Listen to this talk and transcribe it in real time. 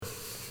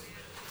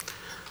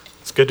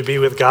It's good to be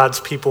with God's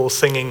people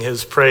singing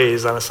his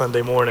praise on a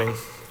Sunday morning.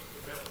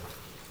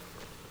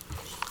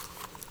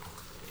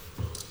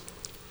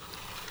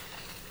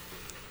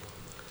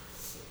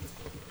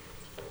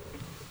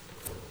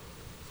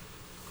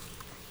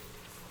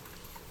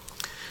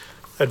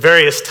 At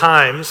various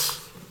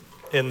times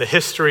in the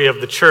history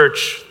of the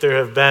church, there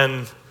have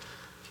been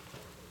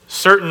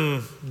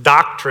certain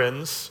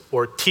doctrines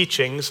or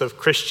teachings of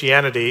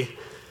Christianity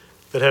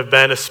that have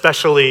been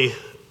especially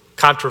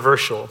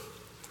controversial.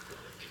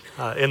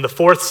 In the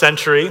 4th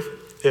century,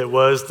 it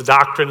was the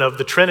doctrine of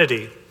the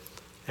Trinity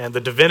and the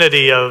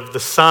divinity of the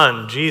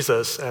Son,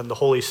 Jesus, and the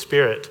Holy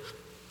Spirit.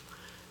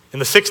 In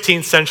the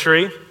 16th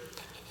century,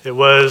 it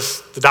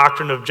was the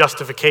doctrine of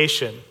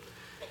justification.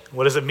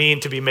 What does it mean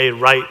to be made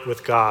right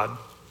with God?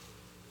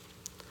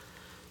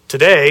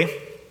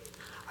 Today,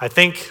 I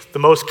think the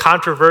most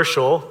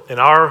controversial in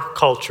our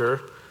culture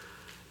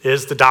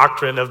is the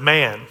doctrine of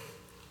man.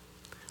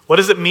 What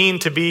does it mean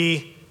to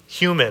be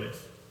human?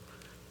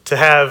 To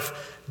have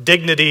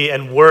dignity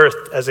and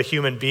worth as a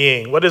human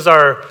being? What is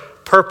our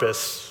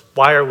purpose?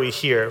 Why are we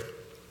here?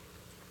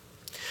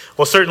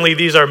 Well, certainly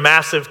these are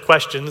massive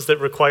questions that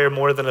require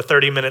more than a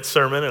 30-minute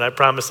sermon, and I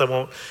promise I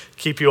won't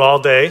keep you all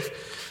day.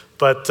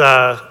 But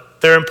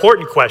they're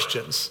important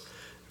questions.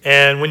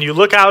 And when you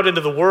look out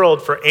into the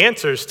world for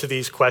answers to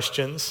these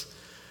questions,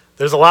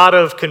 there's a lot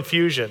of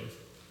confusion.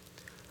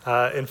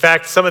 In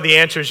fact, some of the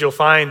answers you'll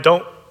find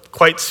don't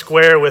quite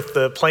square with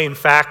the plain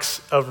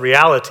facts of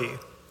reality.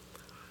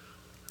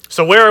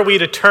 So where are we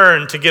to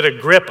turn to get a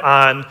grip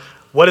on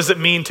what does it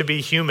mean to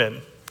be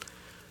human?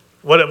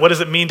 What does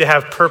it mean to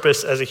have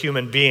purpose as a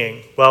human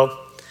being? Well,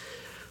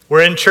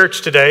 we're in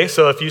church today,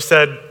 so if you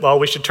said, well,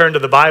 we should turn to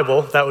the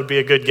Bible, that would be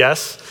a good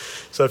guess.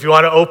 So if you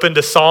want to open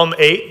to Psalm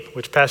 8,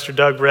 which Pastor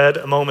Doug read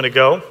a moment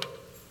ago,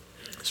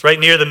 it's right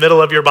near the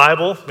middle of your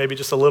Bible, maybe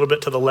just a little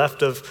bit to the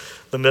left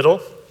of the middle.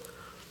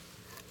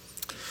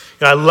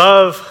 I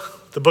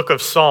love the book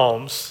of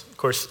Psalms. Of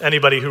course,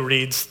 anybody who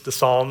reads the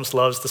Psalms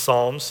loves the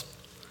Psalms.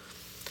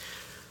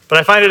 But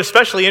I find it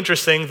especially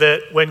interesting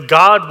that when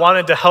God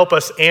wanted to help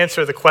us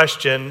answer the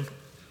question,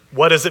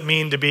 what does it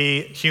mean to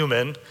be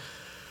human?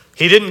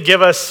 He didn't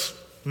give us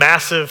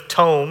massive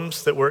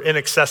tomes that were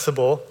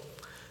inaccessible.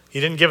 He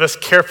didn't give us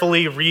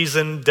carefully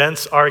reasoned,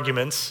 dense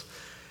arguments.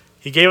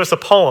 He gave us a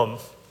poem,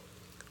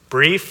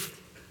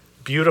 brief,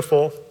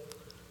 beautiful,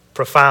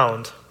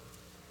 profound.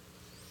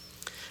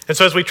 And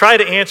so as we try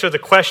to answer the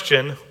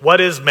question, what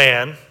is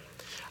man?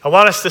 I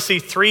want us to see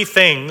 3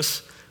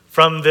 things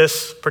from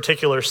this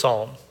particular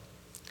psalm.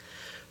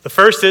 The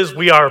first is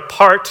we are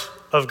part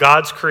of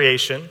God's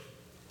creation.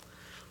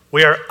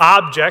 We are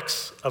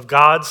objects of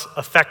God's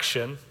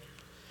affection.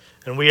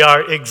 And we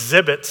are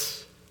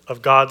exhibits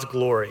of God's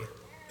glory.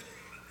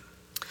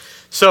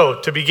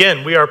 So, to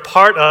begin, we are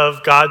part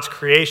of God's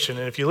creation.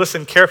 And if you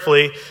listen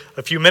carefully,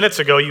 a few minutes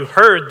ago, you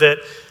heard that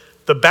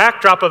the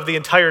backdrop of the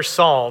entire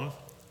psalm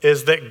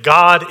is that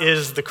God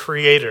is the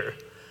creator,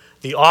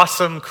 the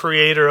awesome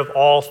creator of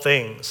all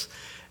things.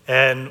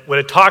 And when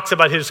it talks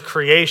about his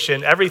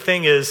creation,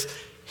 everything is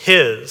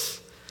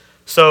his.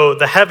 So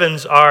the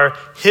heavens are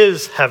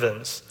his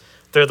heavens.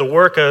 They're the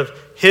work of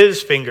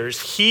his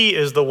fingers. He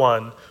is the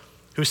one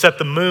who set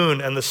the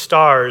moon and the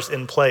stars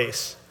in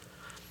place.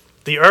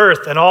 The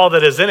earth and all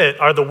that is in it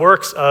are the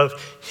works of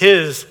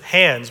his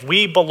hands.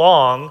 We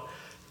belong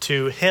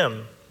to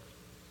him.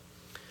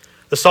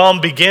 The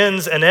psalm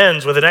begins and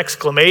ends with an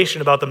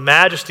exclamation about the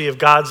majesty of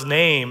God's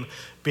name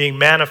being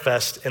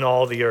manifest in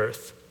all the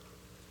earth.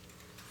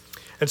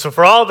 And so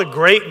for all the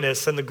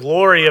greatness and the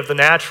glory of the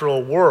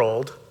natural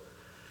world,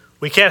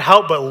 we can't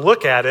help but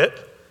look at it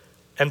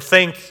and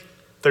think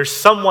there's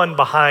someone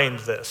behind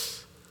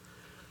this.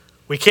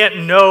 We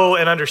can't know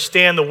and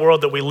understand the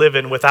world that we live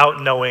in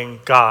without knowing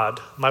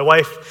God. My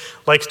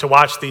wife likes to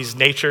watch these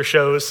nature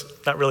shows.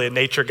 Not really a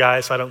nature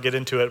guy, so I don't get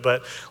into it,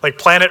 but like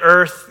Planet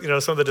Earth,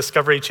 some of the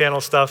Discovery Channel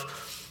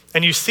stuff.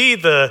 And you see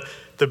the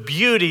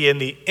beauty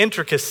and the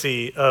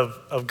intricacy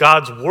of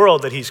God's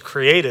world that he's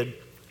created.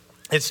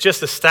 It's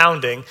just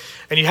astounding.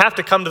 And you have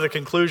to come to the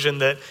conclusion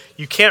that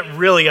you can't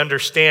really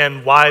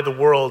understand why the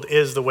world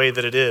is the way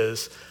that it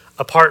is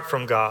apart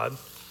from God.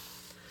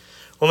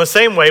 Well, in the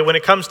same way, when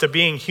it comes to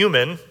being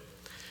human,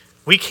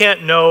 we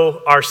can't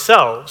know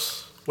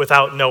ourselves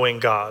without knowing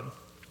God.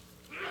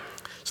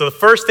 So the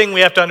first thing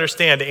we have to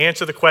understand to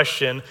answer the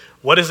question,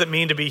 what does it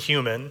mean to be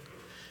human,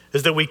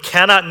 is that we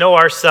cannot know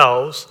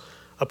ourselves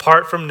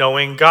apart from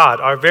knowing God.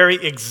 Our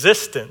very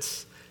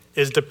existence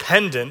is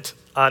dependent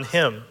on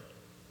him.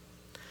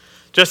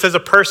 Just as a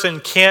person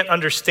can't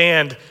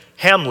understand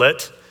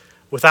Hamlet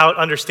without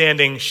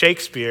understanding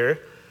Shakespeare,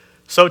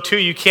 so too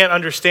you can't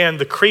understand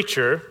the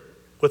creature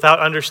without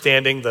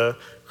understanding the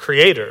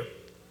creator.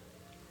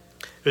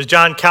 It was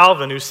John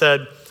Calvin who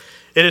said,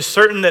 "It is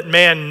certain that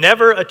man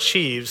never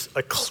achieves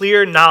a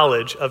clear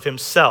knowledge of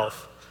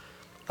himself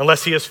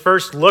unless he has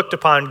first looked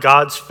upon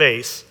God's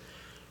face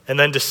and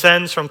then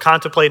descends from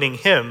contemplating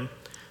him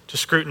to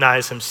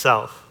scrutinize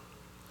himself."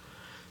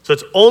 So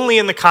it's only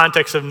in the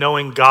context of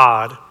knowing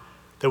God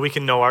that we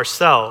can know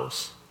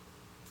ourselves.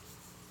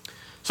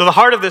 So the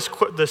heart of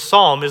this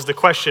psalm is the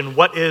question,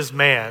 what is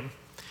man?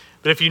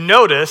 But if you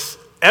notice,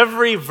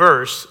 every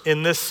verse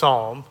in this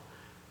psalm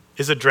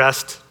is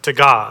addressed to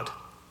God.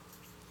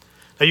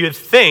 Now you would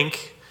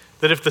think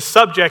that if the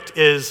subject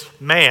is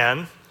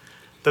man,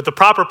 that the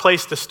proper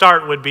place to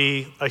start would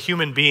be a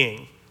human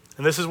being.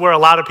 And this is where a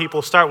lot of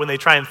people start when they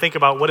try and think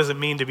about what does it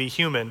mean to be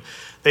human.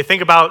 They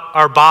think about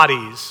our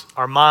bodies,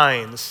 our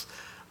minds,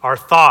 our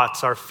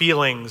thoughts, our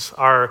feelings,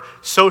 our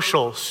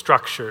social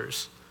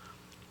structures.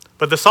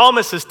 But the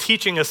psalmist is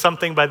teaching us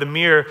something by the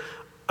mere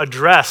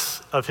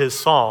address of his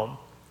psalm.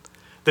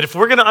 That if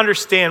we're going to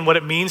understand what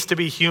it means to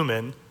be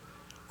human,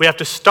 we have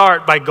to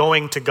start by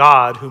going to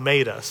God who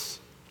made us.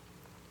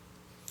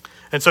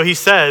 And so he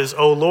says,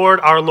 O Lord,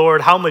 our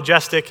Lord, how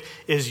majestic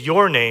is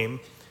your name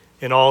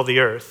in all the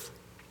earth.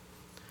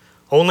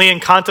 Only in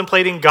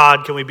contemplating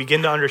God can we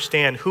begin to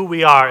understand who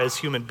we are as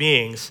human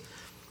beings,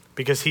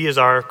 because he is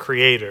our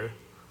creator.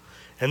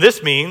 And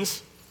this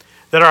means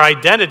that our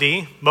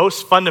identity,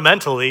 most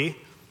fundamentally,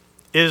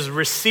 is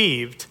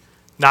received,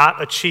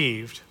 not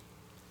achieved.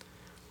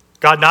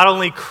 God not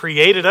only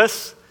created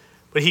us,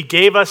 but he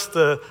gave us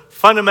the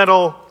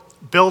fundamental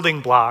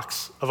building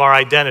blocks of our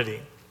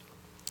identity.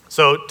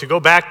 So to go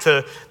back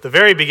to the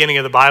very beginning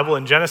of the Bible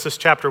in Genesis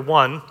chapter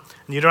 1, and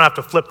you don't have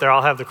to flip there,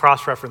 I'll have the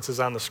cross references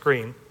on the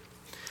screen.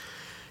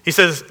 He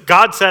says,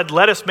 God said,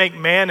 let us make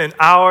man in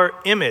our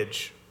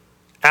image,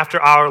 after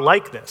our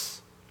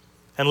likeness,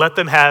 and let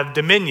them have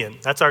dominion.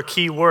 That's our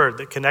key word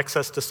that connects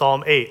us to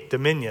Psalm 8,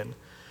 dominion.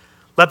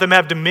 Let them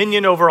have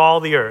dominion over all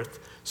the earth.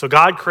 So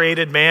God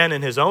created man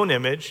in his own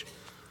image.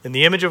 In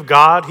the image of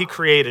God, he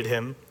created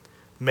him.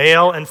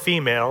 Male and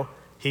female,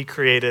 he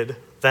created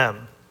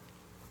them.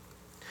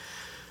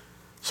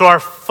 So our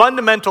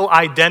fundamental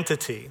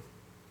identity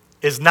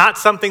is not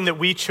something that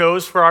we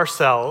chose for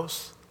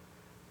ourselves,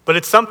 but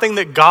it's something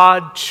that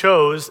God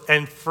chose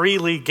and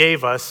freely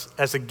gave us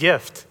as a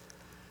gift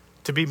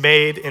to be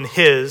made in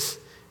his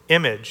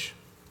image.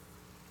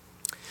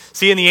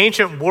 See, in the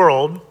ancient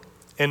world,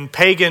 in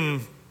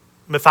pagan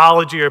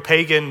mythology or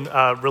pagan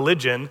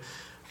religion,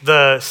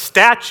 the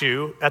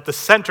statue at the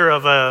center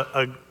of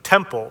a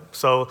temple,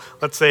 so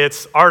let's say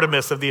it's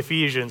Artemis of the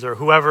Ephesians or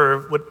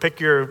whoever would pick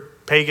your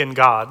pagan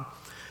god,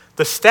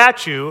 the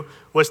statue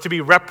was to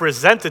be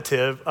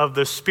representative of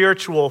the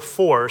spiritual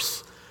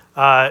force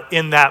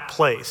in that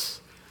place.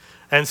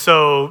 And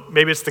so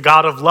maybe it's the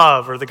god of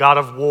love or the god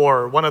of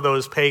war, or one of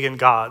those pagan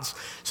gods.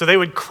 So they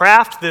would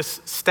craft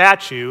this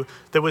statue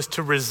that was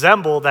to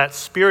resemble that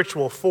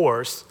spiritual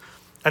force,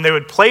 and they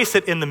would place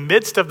it in the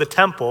midst of the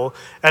temple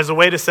as a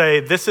way to say,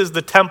 this is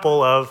the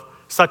temple of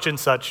such and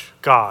such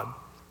God.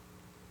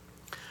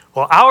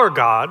 Well, our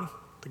God,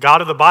 the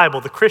God of the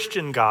Bible, the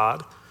Christian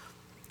God,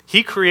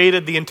 he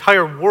created the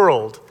entire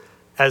world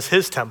as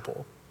his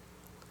temple.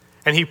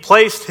 And he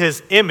placed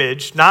his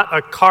image, not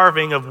a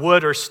carving of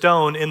wood or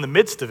stone in the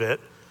midst of it,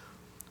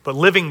 but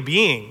living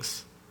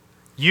beings,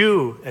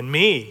 you and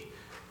me,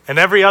 and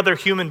every other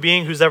human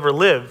being who's ever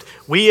lived.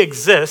 We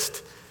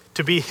exist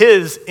to be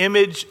his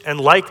image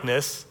and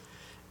likeness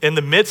in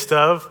the midst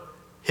of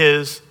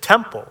his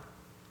temple.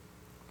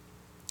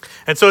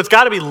 And so it's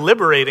got to be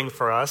liberating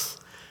for us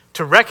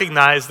to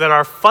recognize that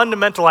our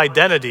fundamental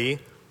identity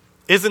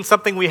isn't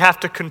something we have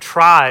to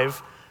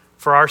contrive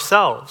for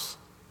ourselves.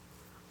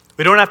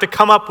 We don't have to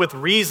come up with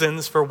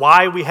reasons for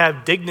why we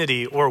have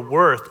dignity or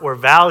worth or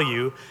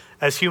value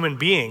as human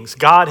beings.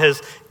 God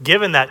has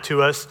given that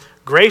to us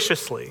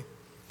graciously.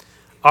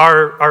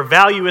 Our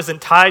value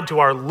isn't tied to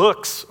our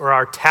looks or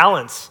our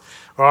talents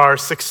or our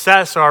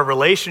success or our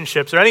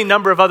relationships or any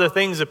number of other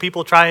things that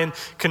people try and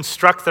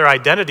construct their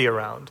identity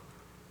around.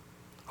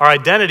 Our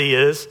identity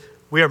is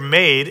we are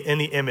made in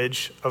the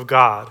image of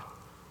God.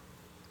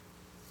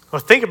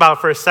 Well, think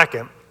about for a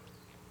second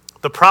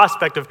the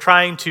prospect of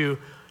trying to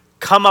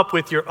come up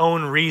with your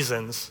own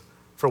reasons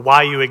for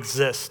why you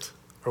exist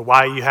or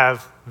why you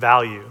have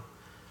value.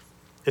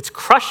 It's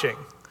crushing.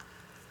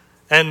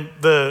 And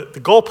the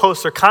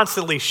goalposts are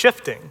constantly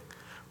shifting,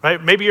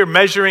 right? Maybe you're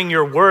measuring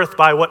your worth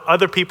by what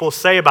other people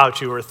say about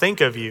you or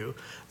think of you.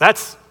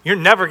 You're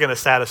never going to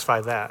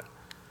satisfy that.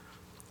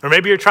 Or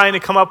maybe you're trying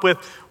to come up with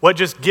what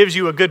just gives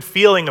you a good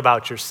feeling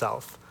about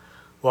yourself.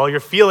 Well,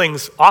 your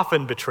feelings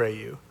often betray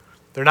you.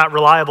 They're not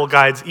reliable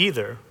guides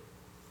either.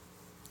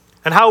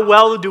 And how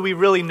well do we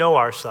really know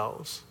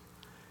ourselves?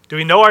 Do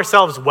we know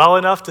ourselves well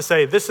enough to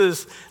say, this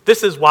is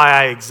why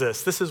I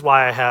exist. This is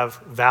why I have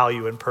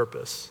value and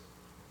purpose.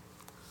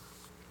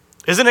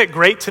 Isn't it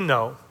great to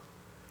know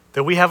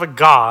that we have a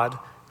God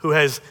who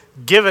has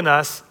given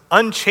us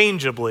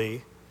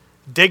unchangeably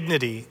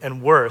dignity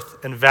and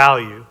worth and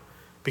value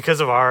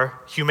because of our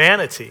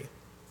humanity?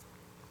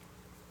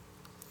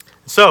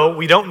 So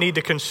we don't need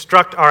to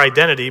construct our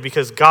identity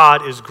because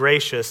God is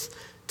gracious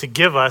to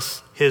give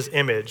us his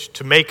image,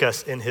 to make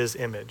us in his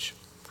image.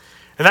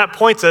 And that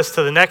points us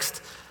to the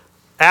next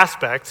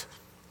aspect,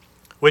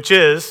 which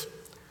is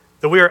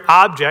that we are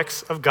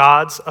objects of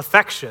God's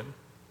affection.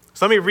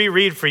 So let me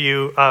reread for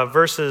you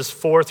verses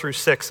 4 through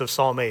 6 of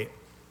Psalm 8.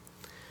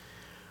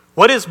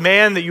 What is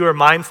man that you are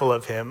mindful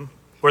of him,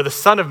 or the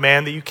Son of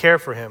Man that you care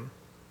for him.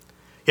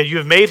 Yet you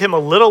have made him a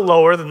little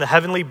lower than the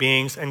heavenly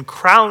beings and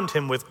crowned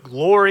him with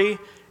glory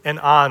and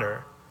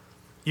honor.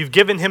 You've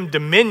given him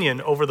dominion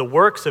over the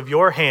works of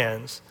your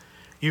hands.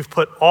 You've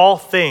put all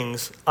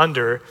things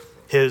under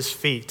his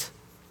feet.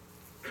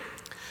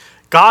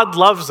 God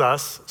loves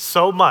us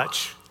so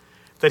much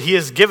that he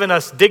has given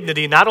us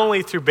dignity not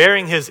only through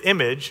bearing his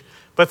image,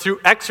 but through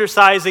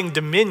exercising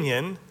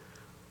dominion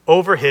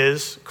over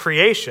his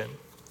creation.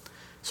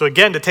 So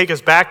again, to take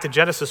us back to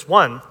Genesis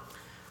 1,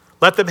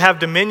 let them have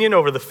dominion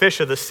over the fish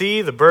of the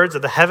sea, the birds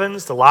of the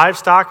heavens, the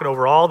livestock, and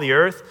over all the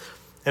earth,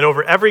 and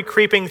over every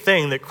creeping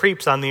thing that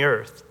creeps on the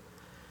earth.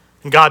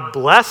 And God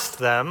blessed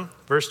them,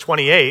 verse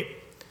 28,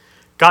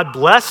 God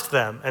blessed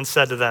them and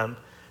said to them,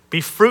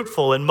 be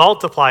fruitful and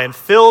multiply and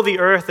fill the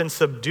earth and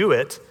subdue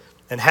it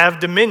and have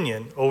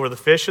dominion over the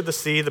fish of the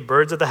sea, the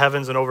birds of the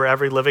heavens, and over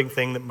every living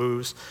thing that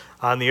moves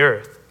on the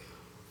earth.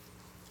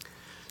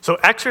 So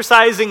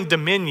exercising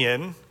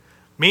dominion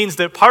means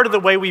that part of the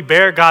way we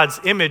bear God's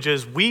image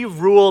is we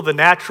rule the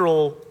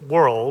natural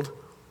world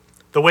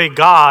the way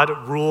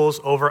God rules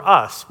over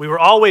us. We were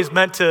always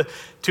meant to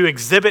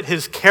exhibit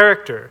his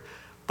character,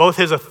 both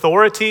his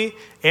authority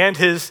and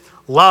his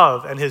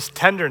love and his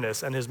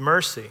tenderness and his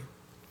mercy.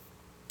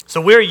 So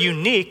we're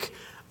unique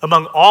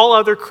among all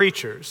other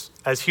creatures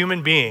as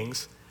human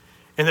beings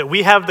in that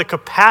we have the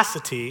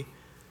capacity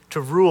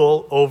to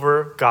rule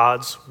over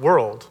God's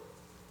world.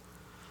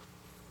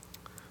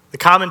 The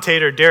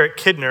commentator Derek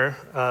Kidner,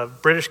 a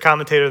British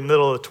commentator in the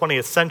middle of the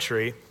 20th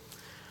century,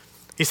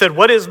 he said,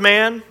 what is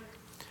man?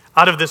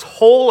 Out of this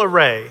whole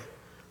array,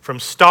 from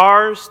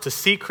stars to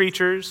sea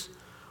creatures,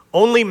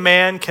 only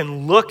man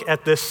can look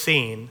at this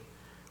scene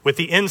with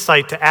the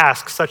insight to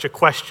ask such a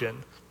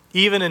question,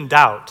 even in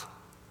doubt.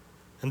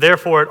 And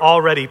therefore, it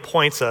already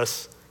points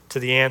us to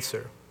the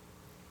answer.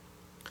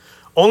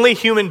 Only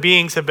human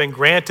beings have been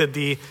granted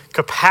the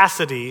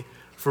capacity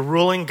for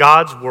ruling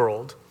God's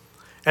world.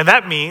 And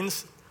that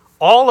means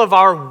all of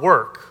our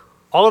work,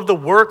 all of the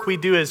work we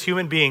do as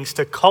human beings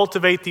to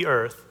cultivate the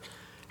earth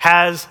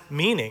has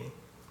meaning.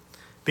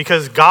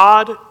 Because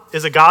God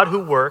is a God who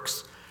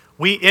works,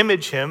 we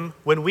image him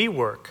when we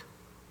work.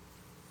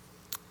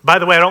 By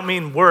the way, I don't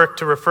mean work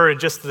to refer to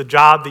just the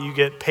job that you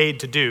get paid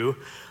to do.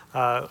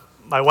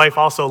 My wife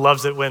also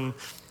loves it when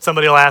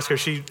somebody will ask her,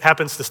 she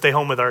happens to stay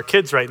home with our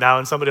kids right now,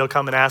 and somebody will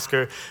come and ask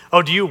her,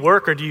 oh, do you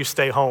work or do you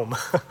stay home?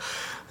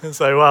 It's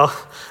like, well,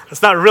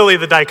 it's not really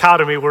the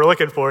dichotomy we're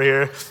looking for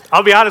here.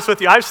 I'll be honest with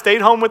you, I've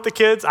stayed home with the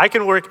kids. I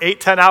can work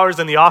 8-10 hours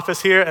in the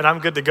office here and I'm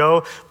good to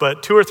go,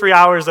 but 2 or 3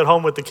 hours at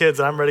home with the kids,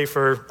 I'm ready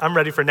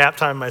for nap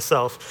time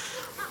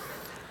myself.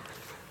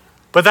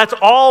 But that's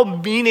all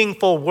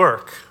meaningful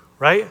work,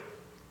 right?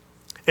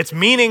 It's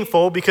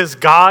meaningful because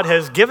God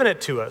has given it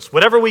to us.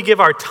 Whatever we give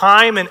our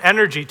time and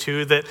energy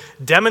to that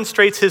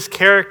demonstrates his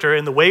character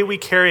in the way we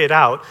carry it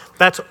out,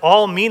 that's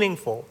all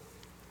meaningful.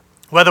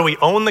 Whether we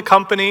own the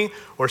company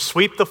or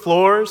sweep the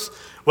floors,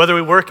 whether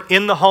we work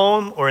in the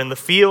home or in the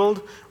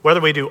field,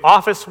 whether we do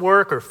office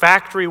work or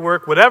factory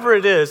work, whatever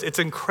it is, it's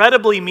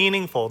incredibly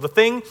meaningful. The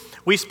thing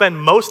we spend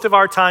most of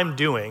our time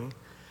doing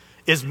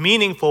is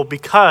meaningful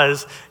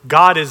because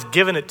God has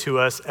given it to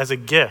us as a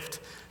gift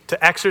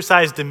to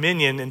exercise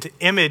dominion and to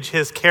image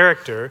his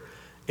character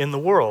in the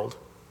world.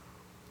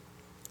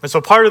 And so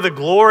part of the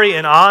glory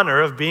and honor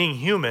of being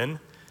human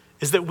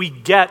is that we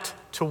get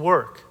to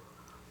work.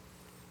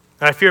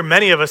 And I fear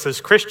many of us as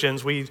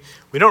Christians, we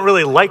don't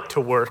really like to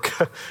work.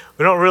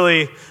 We don't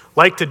really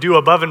like to do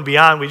above and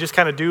beyond. We just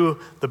kind of do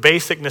the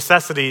basic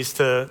necessities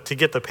to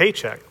get the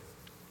paycheck.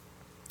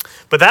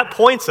 But that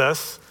points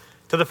us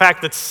to the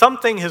fact that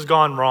something has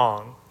gone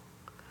wrong.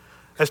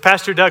 As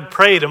Pastor Doug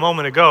prayed a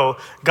moment ago,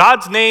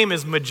 God's name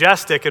is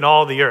majestic in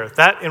all the earth.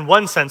 That, in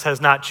one sense, has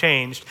not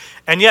changed.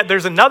 And yet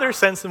there's another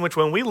sense in which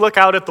when we look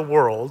out at the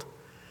world,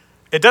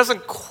 it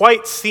doesn't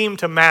quite seem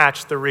to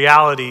match the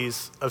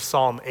realities of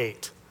Psalm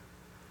 8.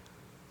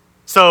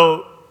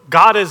 So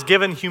God has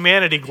given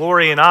humanity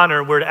glory and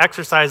honor. We're to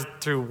exercise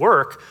through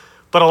work.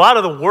 But a lot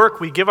of the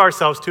work we give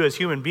ourselves to as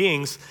human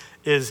beings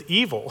is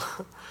evil,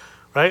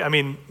 right? I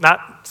mean,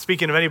 not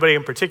speaking of anybody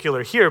in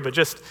particular here, but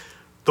just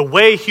the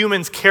way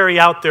humans carry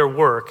out their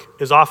work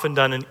is often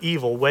done in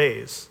evil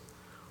ways.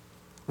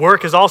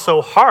 Work is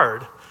also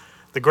hard.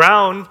 The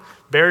ground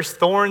bears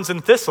thorns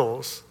and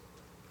thistles.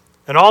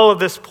 And all of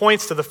this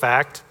points to the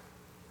fact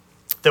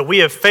that we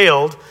have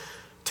failed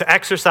to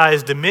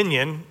exercise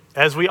dominion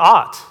as we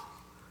ought.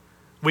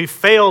 We've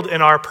failed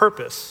in our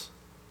purpose.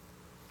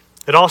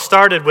 It all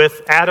started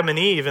with Adam and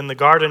Eve in the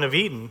Garden of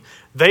Eden.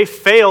 They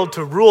failed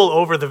to rule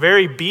over the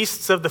very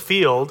beasts of the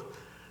field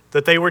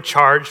that they were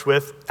charged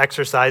with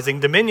exercising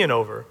dominion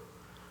over.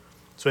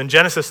 So in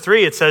Genesis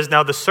 3, it says,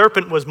 now the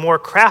serpent was more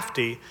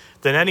crafty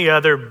than any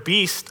other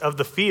beast of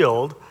the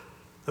field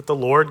that the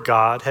Lord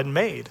God had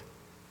made.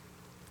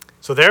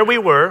 So there we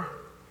were,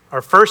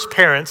 our first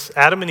parents,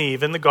 Adam and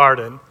Eve, in the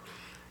garden,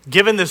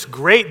 given this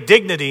great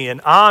dignity and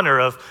honor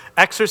of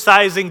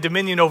exercising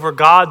dominion over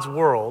God's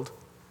world.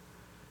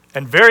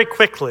 And very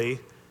quickly,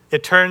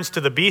 it turns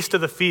to the beast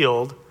of the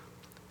field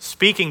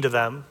speaking to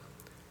them,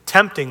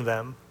 tempting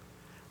them,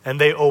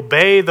 and they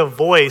obey the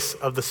voice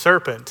of the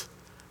serpent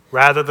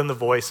rather than the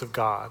voice of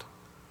God.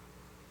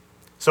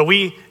 So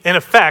we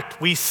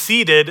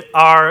ceded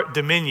our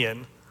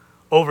dominion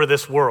over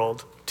this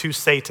world to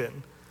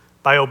Satan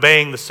by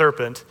obeying the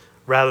serpent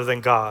rather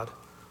than God.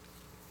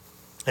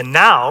 And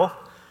now,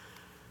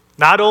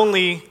 not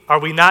only are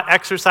we not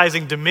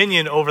exercising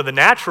dominion over the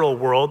natural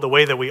world the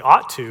way that we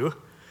ought to,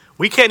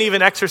 we can't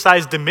even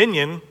exercise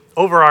dominion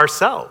over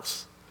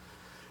ourselves.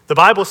 The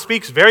Bible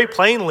speaks very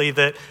plainly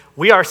that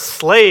we are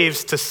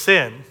slaves to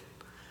sin,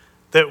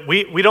 that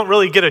we don't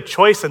really get a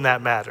choice in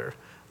that matter.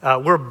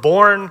 We're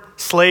born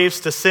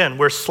slaves to sin.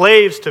 We're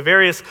slaves to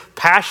various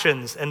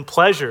passions and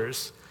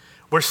pleasures.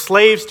 We're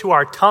slaves to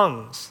our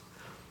tongues.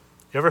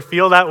 You ever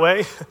feel that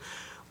way?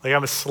 Like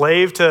I'm a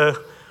slave to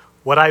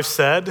what I've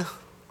said,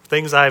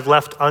 things I've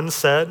left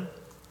unsaid.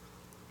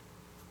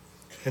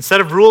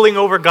 Instead of ruling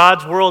over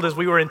God's world as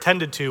we were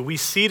intended to, we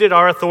ceded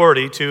our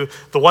authority to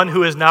the one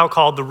who is now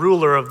called the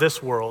ruler of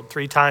this world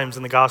 3 times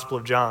in the Gospel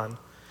of John.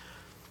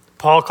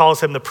 Paul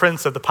calls him the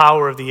prince of the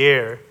power of the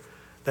air,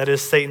 that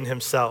is Satan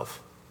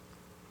himself.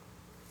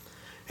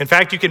 In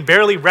fact, you can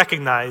barely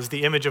recognize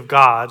the image of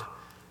God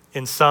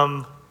in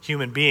some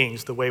human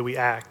beings the way we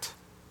act.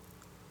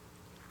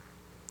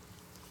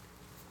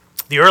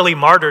 The early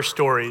martyr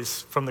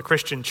stories from the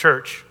Christian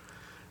church,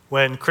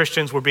 when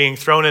Christians were being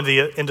thrown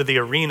into the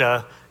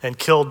arena and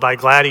killed by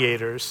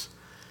gladiators,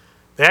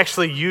 they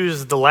actually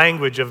used the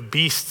language of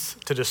beasts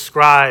to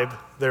describe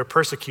their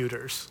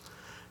persecutors.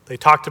 They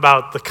talked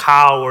about the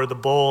cow or the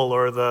bull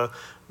or the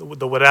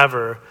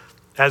whatever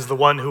as the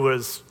one who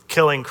was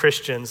killing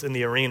Christians in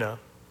the arena.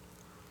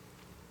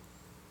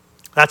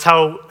 That's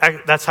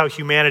how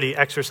humanity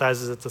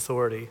exercises its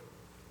authority.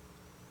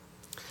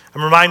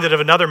 I'm reminded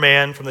of another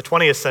man from the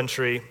 20th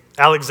century,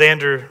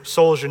 Alexander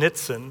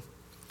Solzhenitsyn.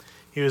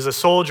 He was a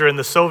soldier in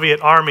the Soviet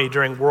army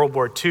during World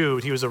War II.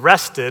 He was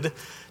arrested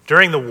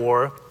during the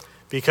war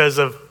because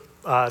of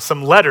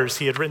some letters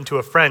he had written to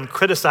a friend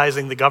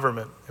criticizing the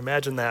government.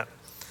 Imagine that.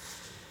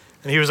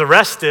 And he was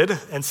arrested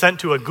and sent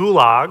to a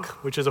gulag,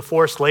 which is a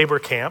forced labor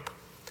camp.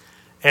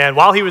 And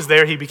while he was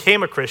there, he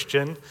became a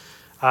Christian,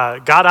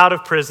 got out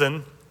of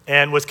prison,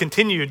 and was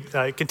continued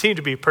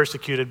to be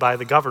persecuted by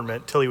the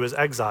government till he was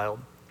exiled.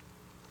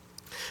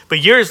 But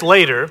years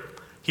later,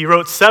 he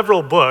wrote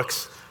several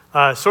books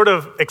sort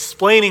of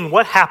explaining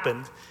what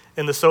happened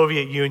in the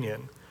Soviet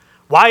Union.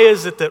 Why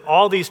is it that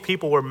all these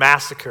people were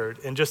massacred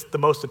in just the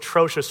most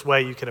atrocious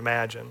way you can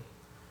imagine?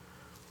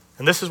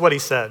 And this is what he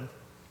said.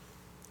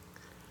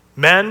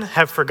 Men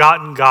have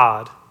forgotten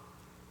God.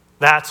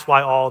 That's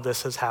why all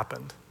this has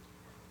happened.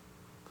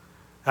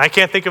 And I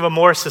can't think of a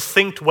more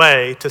succinct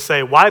way to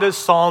say, why does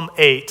Psalm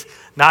 8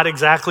 not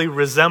exactly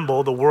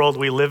resemble the world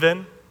we live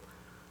in?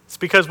 It's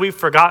because we've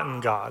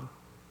forgotten God.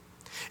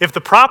 If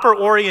the proper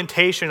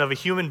orientation of a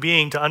human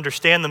being to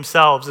understand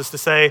themselves is to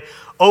say,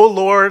 "O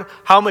Lord,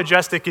 how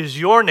majestic is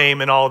your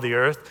name in all the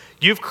earth.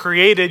 You've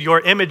created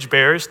your image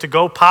bearers to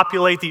go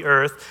populate the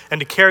earth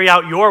and to carry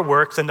out your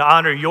works and to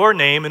honor your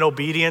name in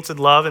obedience and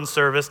love and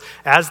service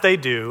as they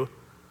do,"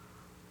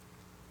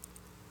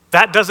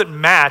 that doesn't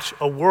match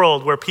a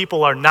world where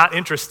people are not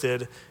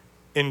interested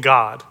in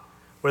God,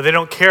 where they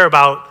don't care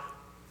about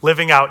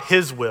living out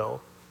his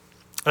will.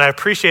 And I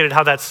appreciated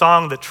how that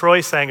song that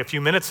Troy sang a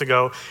few minutes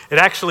ago, it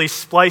actually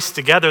spliced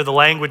together the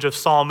language of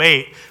Psalm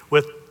 8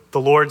 with the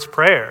Lord's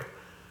Prayer.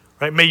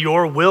 Right? May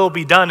your will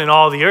be done in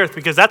all the earth,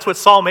 because that's what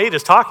Psalm 8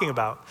 is talking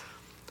about.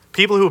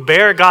 People who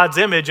bear God's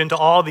image into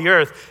all the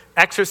earth,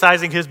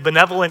 exercising his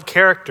benevolent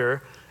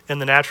character in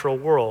the natural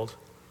world.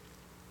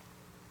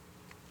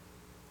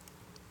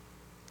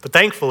 But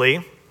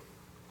thankfully,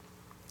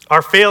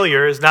 our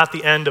failure is not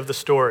the end of the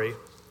story,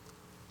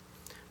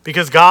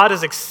 because God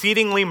is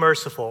exceedingly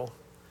merciful.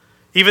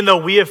 Even though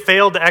we have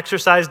failed to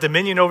exercise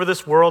dominion over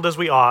this world as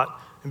we ought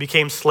and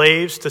became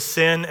slaves to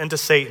sin and to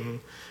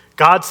Satan,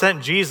 God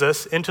sent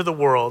Jesus into the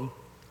world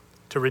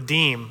to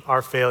redeem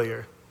our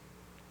failure.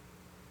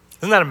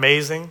 Isn't that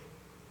amazing?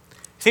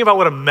 Think about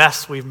what a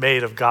mess we've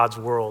made of God's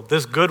world,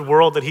 this good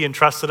world that he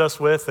entrusted us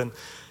with, and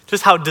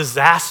just how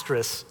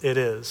disastrous it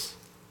is.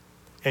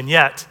 And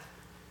yet,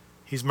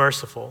 he's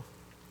merciful.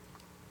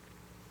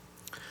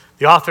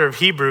 The author of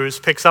Hebrews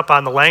picks up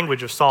on the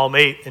language of Psalm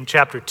 8 in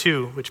chapter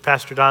 2, which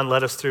Pastor Don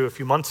led us through a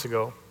few months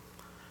ago.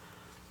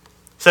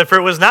 He said, "For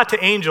it was not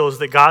to angels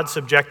that God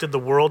subjected the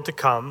world to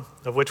come,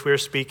 of which we are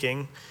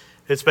speaking.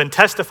 It's been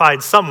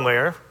testified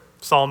somewhere,"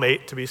 Psalm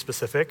 8 to be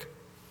specific.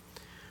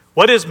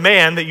 "What is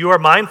man that you are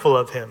mindful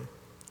of him,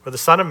 or the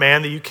son of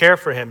man that you care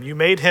for him? You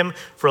made him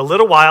for a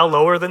little while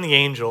lower than the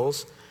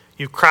angels.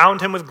 You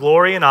crowned him with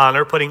glory and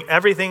honor, putting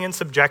everything in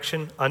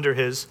subjection under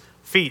his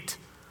feet."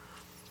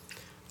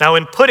 Now,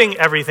 in putting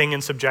everything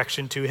in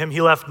subjection to him,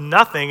 he left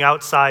nothing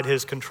outside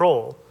his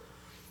control.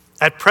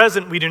 At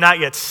present, we do not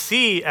yet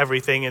see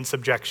everything in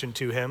subjection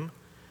to him,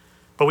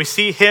 but we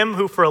see him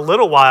who for a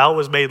little while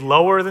was made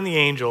lower than the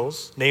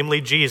angels,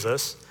 namely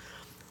Jesus,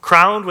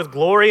 crowned with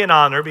glory and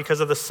honor because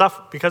of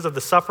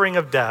the suffering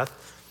of death,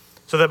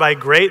 so that by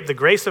the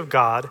grace of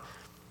God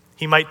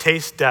he might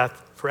taste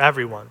death for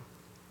everyone.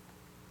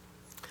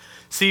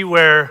 See,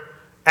 where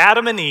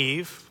Adam and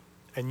Eve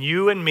and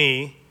you and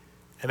me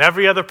and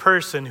every other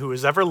person who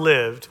has ever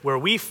lived, where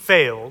we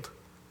failed,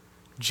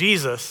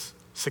 Jesus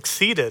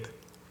succeeded.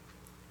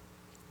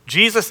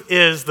 Jesus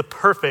is the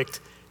perfect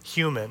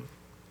human.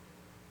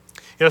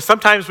 You know,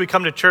 sometimes we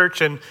come to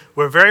church and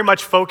we're very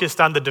much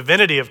focused on the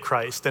divinity of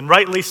Christ, and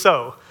rightly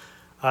so.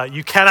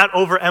 You cannot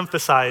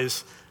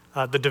overemphasize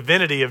the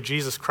divinity of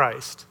Jesus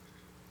Christ.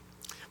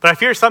 But I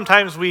fear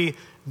sometimes we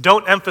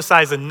don't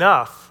emphasize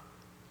enough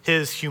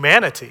his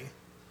humanity.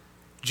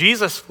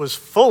 Jesus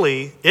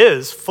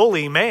is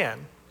fully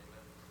man.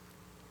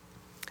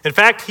 In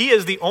fact, he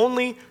is the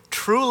only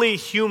truly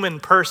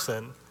human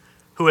person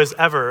who has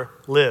ever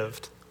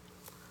lived.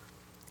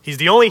 He's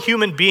the only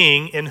human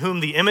being in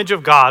whom the image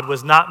of God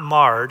was not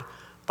marred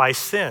by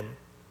sin.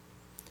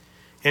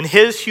 In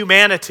his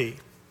humanity,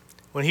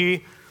 when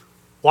he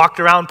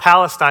walked around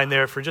Palestine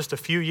there for just a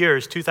few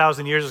years,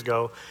 2,000 years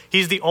ago,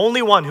 he's the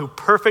only one who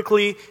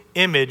perfectly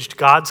imaged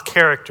God's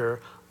character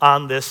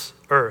on this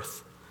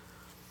earth.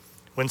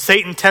 When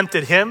Satan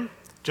tempted him,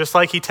 just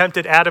like he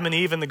tempted Adam and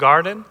Eve in the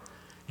garden,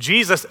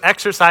 Jesus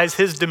exercised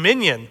his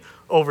dominion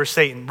over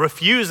Satan,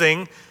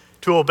 refusing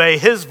to obey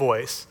his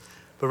voice,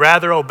 but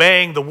rather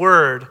obeying the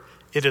word,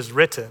 "It is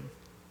written."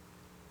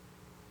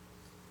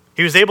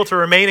 He was able to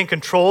remain in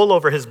control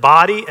over his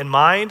body and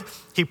mind.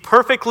 He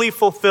perfectly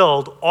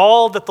fulfilled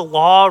all that the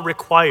law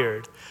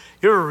required.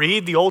 You ever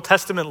read the Old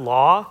Testament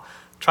law?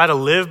 Try to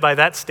live by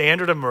that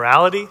standard of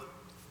morality?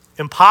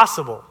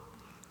 Impossible.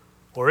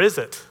 Or is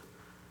it?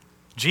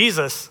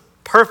 Jesus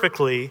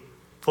perfectly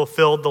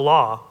fulfilled the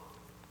law.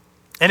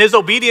 And his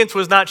obedience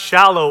was not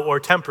shallow or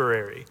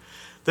temporary.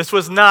 This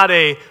was not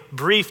a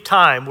brief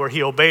time where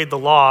he obeyed the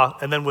law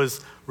and then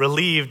was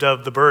relieved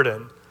of the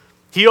burden.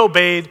 He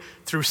obeyed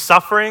through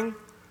suffering,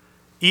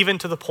 even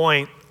to the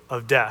point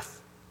of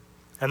death.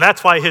 And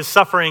that's why his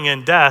suffering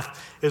and death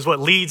is what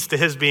leads to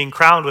his being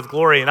crowned with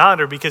glory and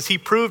honor, because he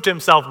proved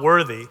himself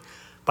worthy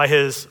by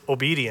his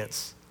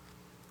obedience.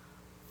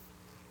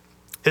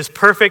 His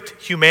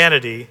perfect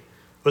humanity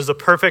was the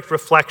perfect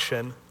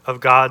reflection of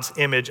God's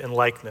image and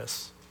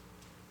likeness.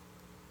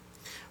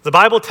 The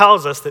Bible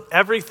tells us that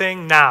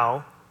everything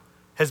now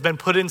has been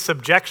put in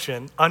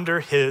subjection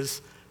under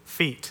his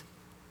feet.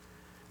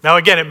 Now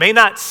again, it may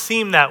not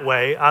seem that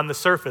way on the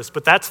surface,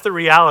 but that's the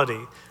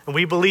reality. And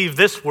we believe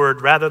this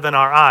word rather than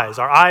our eyes.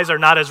 Our eyes are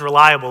not as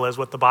reliable as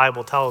what the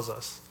Bible tells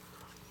us.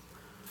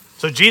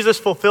 So Jesus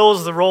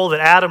fulfills the role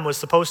that Adam was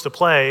supposed to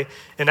play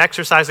in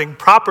exercising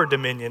proper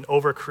dominion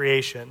over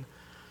creation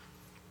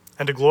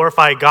and to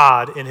glorify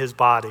God in his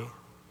body.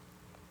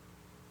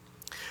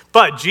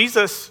 But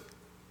Jesus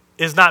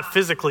is not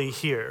physically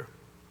here.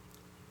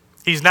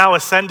 He's now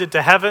ascended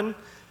to heaven.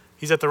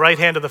 He's at the right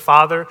hand of the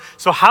Father.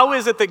 So how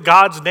is it that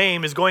God's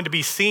name is going to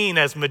be seen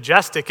as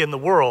majestic in the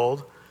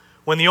world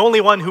when the only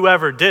one who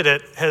ever did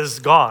it has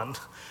gone?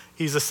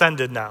 He's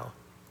ascended now.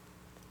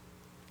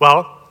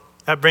 Well,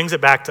 that brings it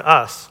back to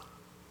us.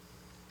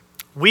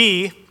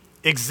 We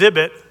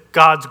exhibit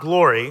God's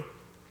glory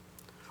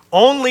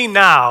only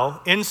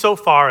now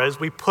insofar as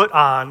we put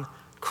on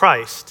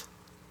Christ.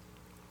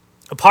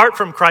 Apart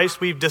from Christ,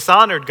 we've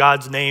dishonored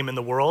God's name in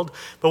the world,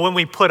 but when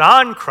we put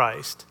on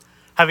Christ,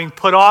 having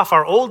put off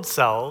our old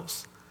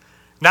selves,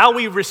 now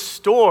we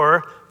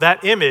restore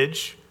that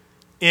image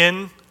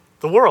in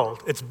the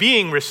world. It's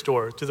being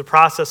restored through the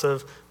process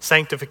of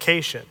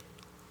sanctification.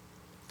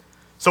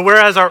 So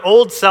whereas our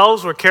old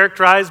selves were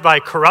characterized by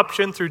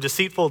corruption through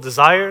deceitful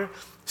desire,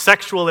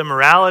 sexual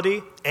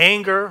immorality,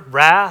 anger,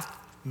 wrath,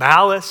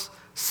 malice,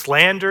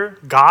 slander,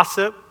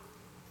 gossip,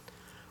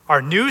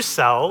 our new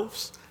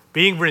selves,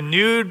 being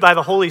renewed by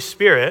the Holy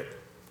Spirit,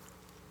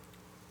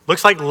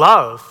 looks like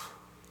love,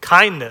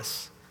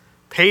 kindness,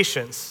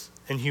 patience,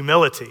 and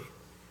humility.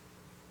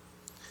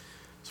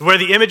 So where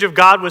the image of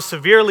God was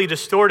severely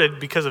distorted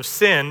because of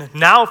sin,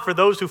 now for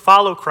those who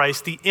follow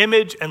Christ, the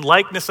image and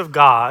likeness of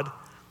God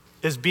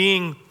is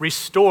being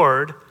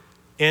restored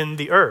in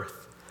the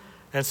earth.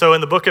 And so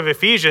in the book of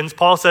Ephesians,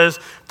 Paul says,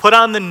 put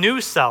on the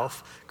new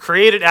self,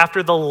 created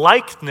after the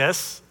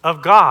likeness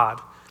of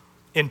God,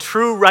 in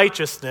true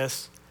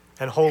righteousness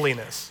and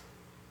holiness.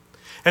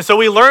 And so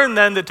we learn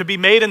then that to be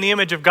made in the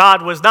image of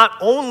God was not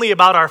only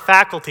about our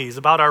faculties,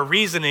 about our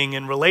reasoning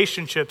and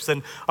relationships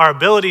and our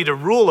ability to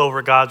rule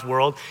over God's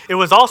world. It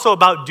was also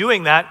about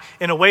doing that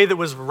in a way that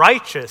was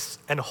righteous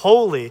and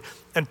holy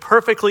and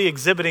perfectly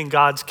exhibiting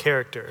God's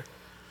character.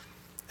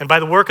 And by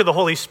the work of the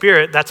Holy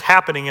Spirit, that's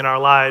happening in our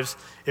lives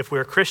if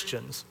we're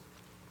Christians.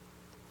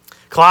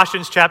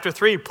 Colossians chapter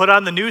 3, put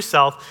on the new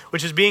self,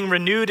 which is being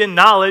renewed in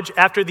knowledge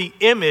after the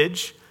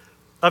image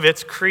of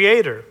its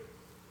creator.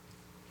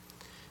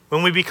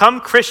 When we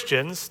become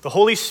Christians, the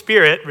Holy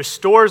Spirit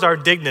restores our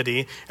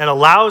dignity and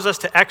allows us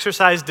to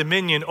exercise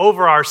dominion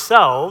over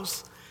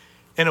ourselves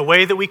in a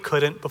way that we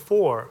couldn't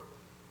before.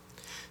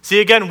 See,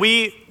 again,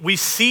 we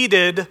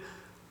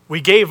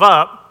gave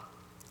up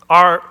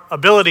our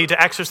ability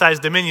to exercise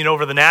dominion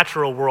over the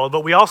natural world,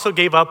 but we also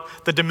gave up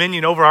the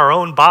dominion over our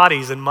own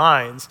bodies and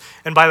minds.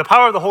 And by the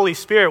power of the Holy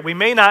Spirit, we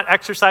may not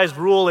exercise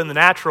rule in the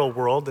natural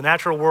world. The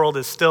natural world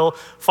is still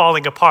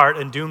falling apart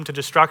and doomed to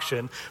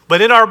destruction.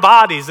 But in our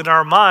bodies, in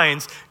our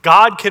minds,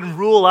 God can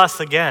rule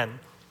us again.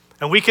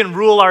 And we can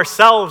rule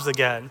ourselves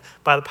again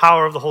by the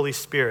power of the Holy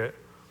Spirit.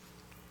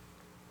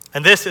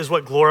 And this is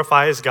what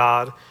glorifies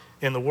God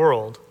in the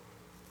world.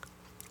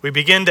 We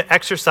begin to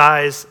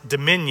exercise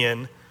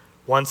dominion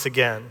once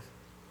again.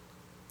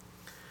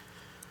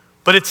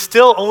 But it's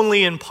still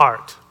only in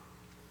part.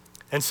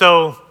 And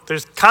so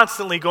there's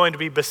constantly going to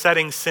be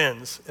besetting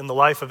sins in the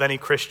life of any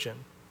Christian.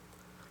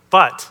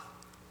 But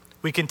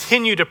we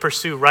continue to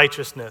pursue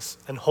righteousness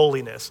and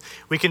holiness.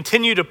 We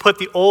continue to put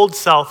the old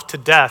self to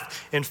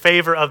death in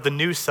favor of the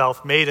new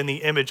self made in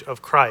the image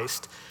of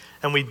Christ.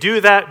 And we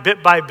do that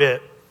bit by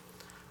bit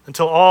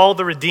until all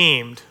the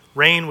redeemed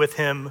reign with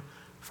him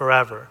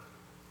forever.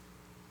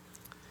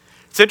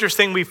 It's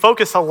interesting, we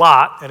focus a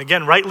lot, and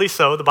again, rightly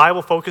so, the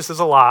Bible focuses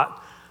a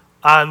lot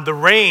on the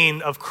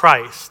reign of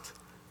Christ.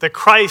 That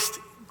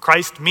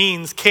Christ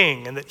means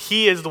king, and that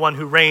he is the one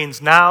who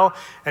reigns now,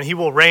 and he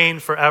will reign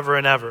forever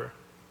and ever.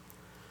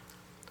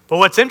 But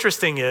what's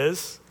interesting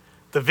is,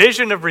 the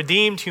vision of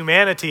redeemed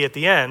humanity at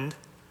the end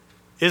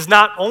is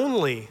not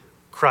only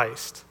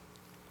Christ.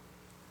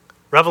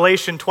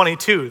 Revelation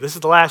 22, this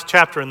is the last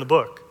chapter in the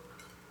book.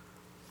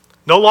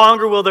 No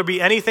longer will there be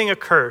anything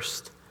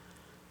accursed,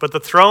 but the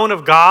throne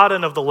of God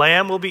and of the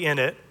Lamb will be in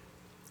it,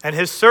 and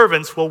his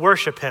servants will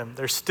worship him.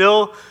 They're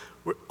still,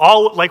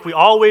 all like we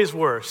always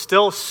were,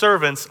 still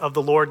servants of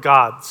the Lord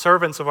God,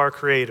 servants of our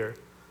Creator.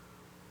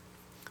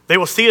 They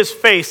will see his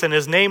face, and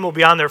his name will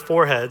be on their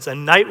foreheads,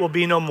 and night will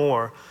be no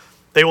more.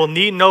 They will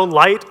need no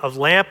light of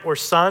lamp or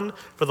sun,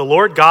 for the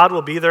Lord God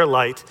will be their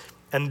light,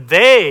 and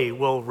they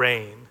will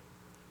reign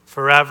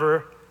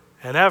forever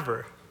and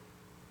ever.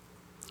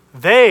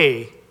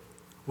 They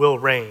will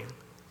reign.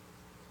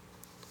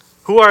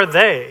 Who are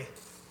they?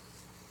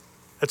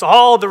 It's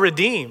all the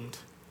redeemed.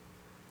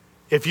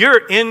 If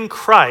you're in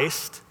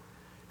Christ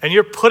and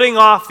you're putting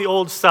off the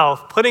old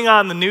self, putting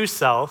on the new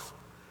self,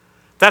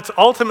 that's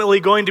ultimately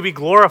going to be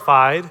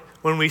glorified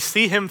when we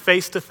see him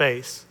face to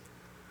face.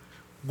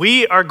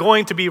 We are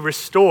going to be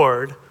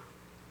restored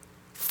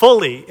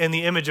fully in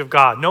the image of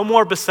God. No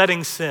more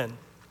besetting sin.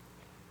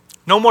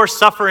 No more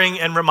suffering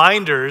and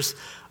reminders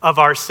of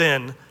our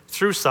sin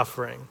through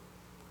suffering.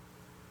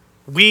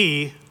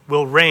 We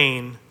will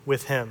reign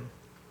with him.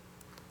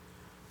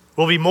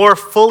 We'll be more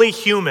fully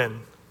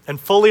human and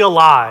fully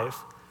alive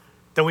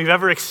than we've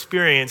ever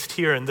experienced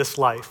here in this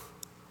life.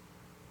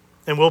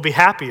 And we'll be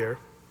happier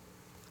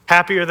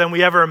than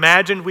we ever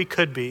imagined we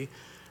could be,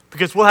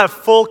 because we'll have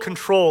full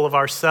control of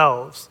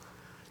ourselves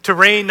to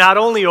reign not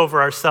only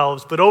over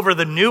ourselves, but over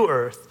the new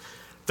earth,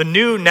 the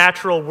new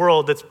natural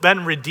world that's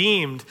been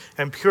redeemed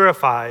and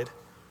purified.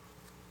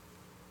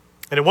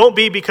 And it won't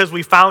be because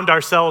we found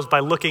ourselves by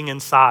looking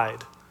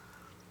inside.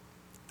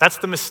 That's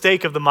the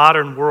mistake of the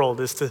modern world,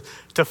 is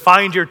to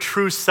find your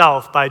true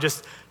self by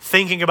just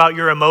thinking about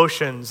your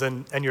emotions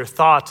and your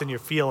thoughts and your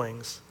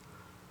feelings.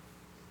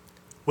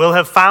 We'll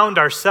have found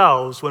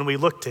ourselves when we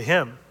look to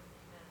him.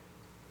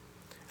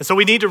 And so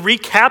we need to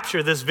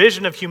recapture this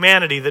vision of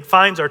humanity that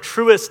finds our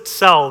truest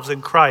selves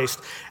in Christ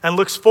and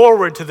looks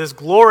forward to this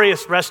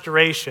glorious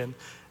restoration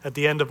at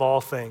the end of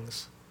all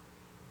things.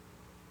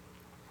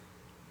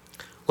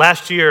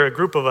 Last year, a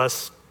group of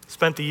us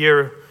spent the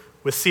year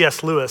with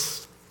C.S.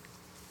 Lewis.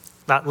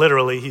 Not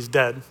literally, he's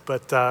dead,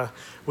 but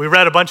we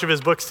read a bunch of his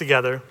books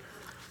together.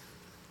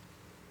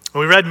 And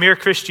we read Mere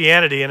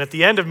Christianity, and at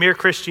the end of Mere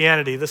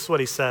Christianity, this is what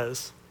he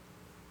says.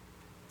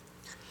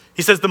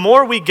 He says, the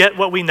more we get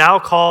what we now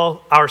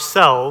call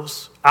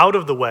ourselves out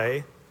of the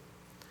way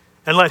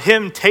and let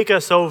him take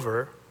us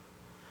over,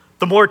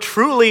 the more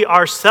truly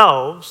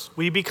ourselves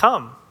we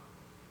become.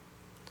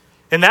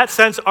 In that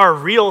sense, our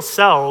real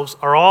selves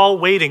are all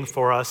waiting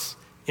for us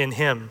in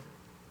him.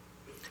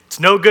 It's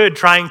no good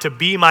trying to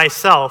be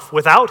myself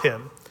without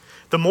him.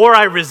 The more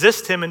I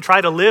resist him and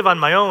try to live on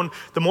my own,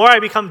 the more I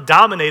become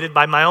dominated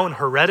by my own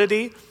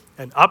heredity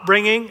and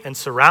upbringing and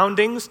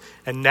surroundings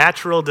and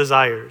natural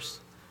desires.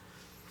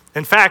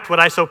 In fact, what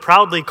I so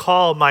proudly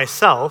call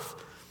myself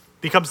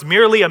becomes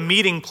merely a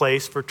meeting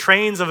place for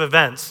trains of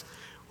events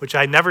which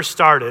I never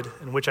started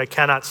and which I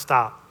cannot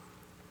stop.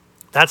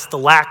 That's the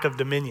lack of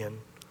dominion.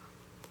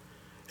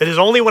 It is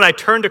only when I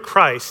turn to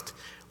Christ,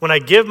 when I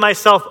give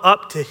myself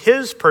up to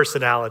his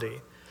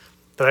personality,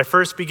 that I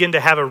first begin to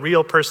have a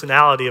real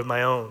personality of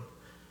my own.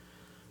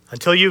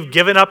 Until you've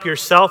given up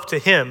yourself to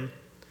him,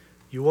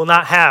 you will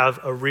not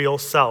have a real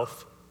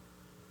self.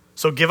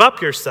 So give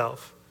up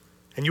yourself,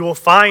 and you will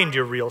find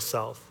your real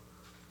self.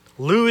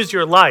 Lose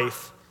your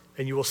life,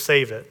 and you will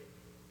save it.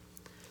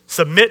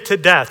 Submit to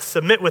death.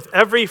 Submit with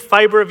every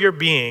fiber of your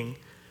being,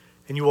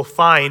 and you will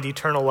find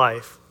eternal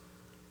life.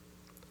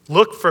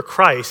 Look for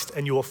Christ,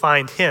 and you will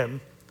find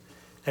him,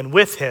 and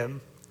with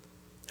him,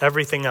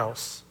 everything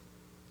else.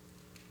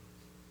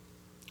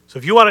 So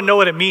if you want to know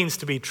what it means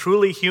to be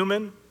truly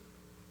human,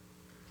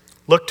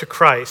 look to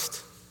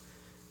Christ,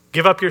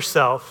 give up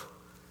yourself,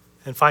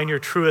 and find your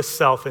truest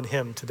self in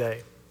him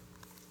today.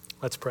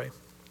 Let's pray.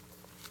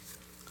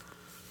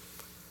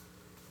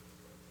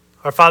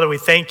 Our Father, we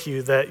thank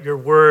you that your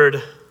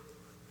word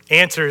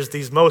answers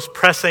these most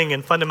pressing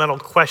and fundamental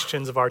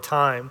questions of our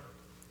time.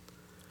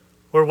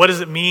 Lord, what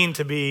does it mean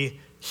to be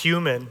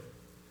human?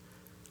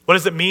 What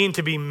does it mean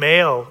to be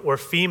male or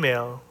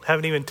female?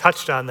 Haven't even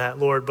touched on that,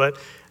 Lord, but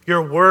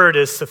your word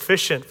is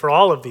sufficient for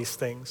all of these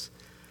things.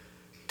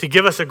 To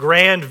give us a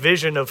grand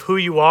vision of who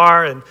you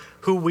are and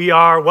who we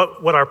are,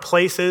 what our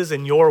place is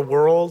in your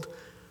world,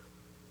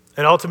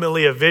 and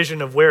ultimately a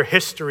vision of where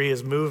history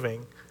is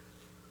moving.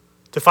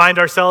 To find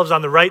ourselves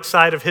on the right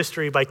side of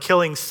history by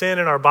killing sin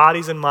in our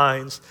bodies and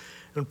minds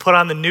and put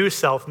on the new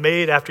self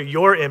made after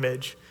your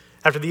image,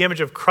 after the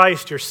image of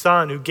Christ, your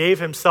Son, who gave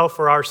himself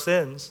for our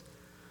sins.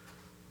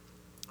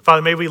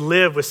 Father, may we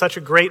live with such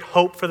a great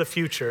hope for the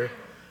future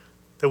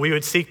that we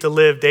would seek to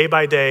live day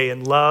by day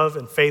in love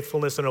and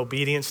faithfulness and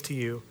obedience to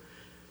you.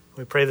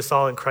 We pray this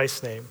all in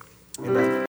Christ's name. Amen.